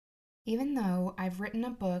Even though I've written a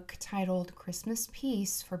book titled Christmas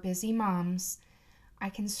Peace for Busy Moms, I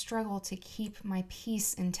can struggle to keep my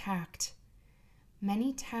peace intact.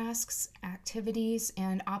 Many tasks, activities,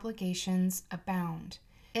 and obligations abound.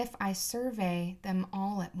 If I survey them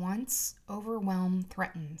all at once, overwhelm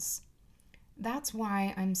threatens. That's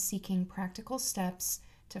why I'm seeking practical steps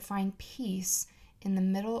to find peace in the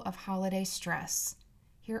middle of holiday stress.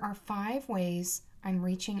 Here are 5 ways I'm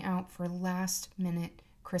reaching out for last-minute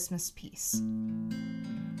Christmas peace.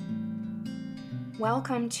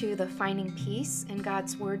 Welcome to the Finding Peace in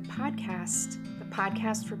God's Word podcast, the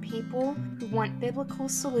podcast for people who want biblical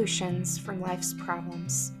solutions for life's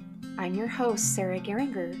problems. I'm your host, Sarah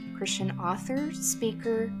Geringer, Christian author,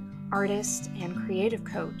 speaker, artist, and creative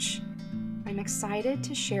coach. I'm excited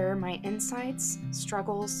to share my insights,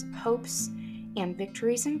 struggles, hopes, and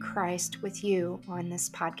victories in Christ with you on this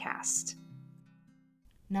podcast.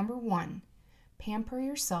 Number 1, pamper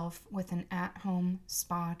yourself with an at-home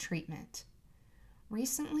spa treatment.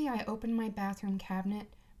 Recently, I opened my bathroom cabinet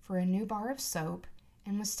for a new bar of soap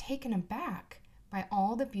and was taken aback by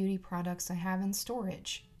all the beauty products I have in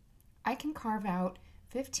storage. I can carve out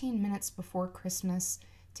 15 minutes before Christmas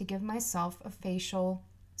to give myself a facial,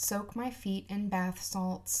 soak my feet in bath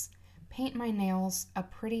salts, paint my nails a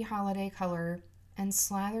pretty holiday color, and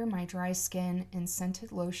slather my dry skin in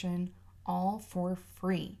scented lotion, all for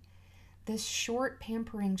free. This short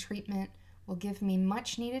pampering treatment will give me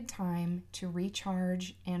much needed time to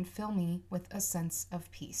recharge and fill me with a sense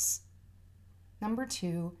of peace. Number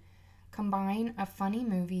 2, combine a funny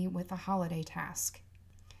movie with a holiday task.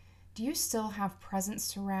 Do you still have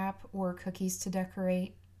presents to wrap or cookies to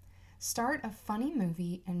decorate? Start a funny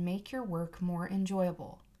movie and make your work more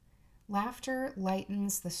enjoyable. Laughter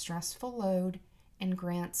lightens the stressful load and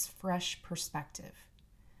grants fresh perspective.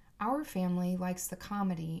 Our family likes the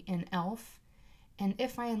comedy in Elf, and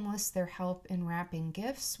if I enlist their help in wrapping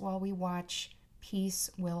gifts while we watch,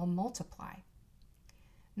 peace will multiply.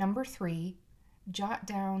 Number 3, jot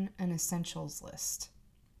down an essentials list.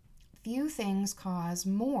 Few things cause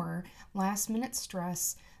more last-minute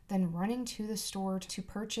stress than running to the store to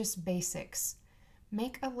purchase basics.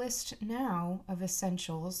 Make a list now of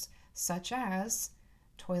essentials such as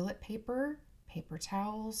toilet paper, paper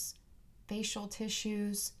towels, facial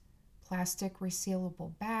tissues, plastic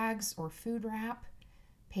resealable bags or food wrap,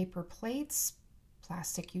 paper plates,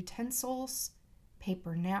 plastic utensils,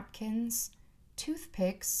 paper napkins,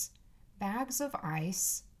 toothpicks, bags of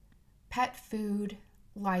ice, pet food,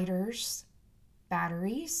 lighters,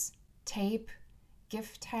 batteries, tape,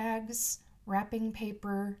 gift tags, wrapping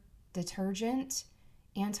paper, detergent,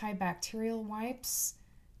 antibacterial wipes,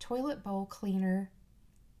 toilet bowl cleaner,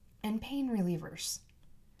 and pain relievers.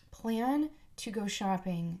 Plan to go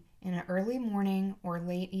shopping in an early morning or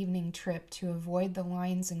late evening trip to avoid the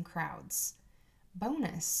lines and crowds.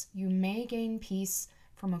 Bonus, you may gain peace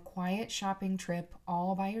from a quiet shopping trip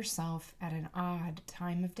all by yourself at an odd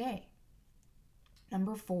time of day.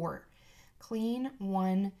 Number 4, clean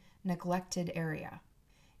one neglected area.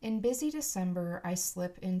 In busy December, I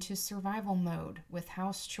slip into survival mode with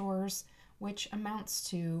house chores, which amounts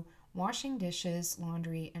to washing dishes,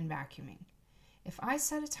 laundry, and vacuuming. If I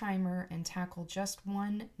set a timer and tackle just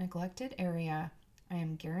one neglected area, I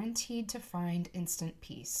am guaranteed to find instant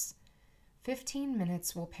peace. 15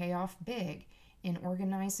 minutes will pay off big in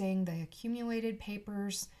organizing the accumulated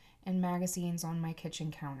papers and magazines on my kitchen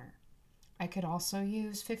counter. I could also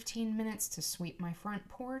use 15 minutes to sweep my front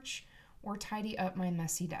porch or tidy up my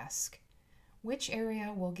messy desk. Which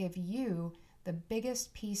area will give you the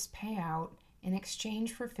biggest peace payout in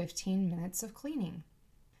exchange for 15 minutes of cleaning?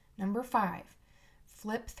 Number 5,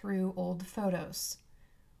 flip through old photos.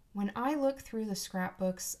 When I look through the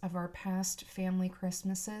scrapbooks of our past family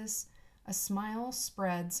Christmases, a smile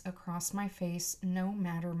spreads across my face no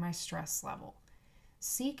matter my stress level.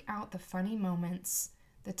 Seek out the funny moments,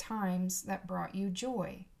 the times that brought you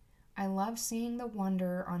joy. I love seeing the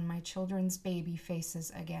wonder on my children's baby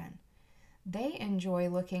faces again. They enjoy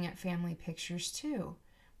looking at family pictures too,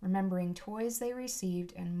 remembering toys they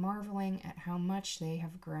received and marveling at how much they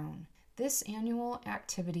have grown. This annual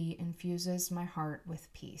activity infuses my heart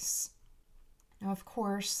with peace. Now, of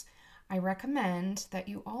course, I recommend that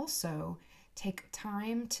you also take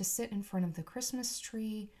time to sit in front of the Christmas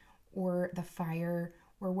tree or the fire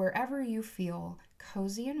or wherever you feel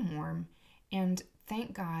cozy and warm and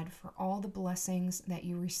thank God for all the blessings that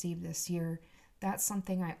you received this year. That's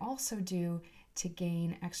something I also do to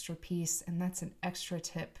gain extra peace, and that's an extra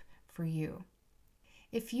tip for you.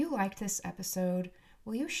 If you liked this episode,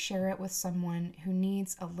 will you share it with someone who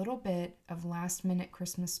needs a little bit of last-minute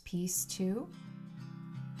Christmas peace too?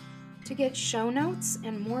 To get show notes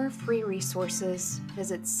and more free resources,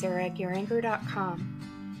 visit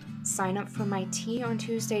sarahgeringer.com. Sign up for my Tea on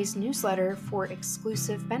Tuesdays newsletter for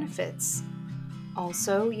exclusive benefits.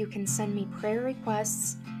 Also, you can send me prayer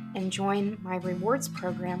requests and join my rewards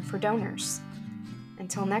program for donors.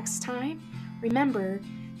 Until next time, remember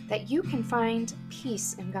that you can find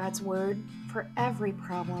peace in God's Word for every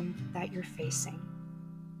problem that you're facing.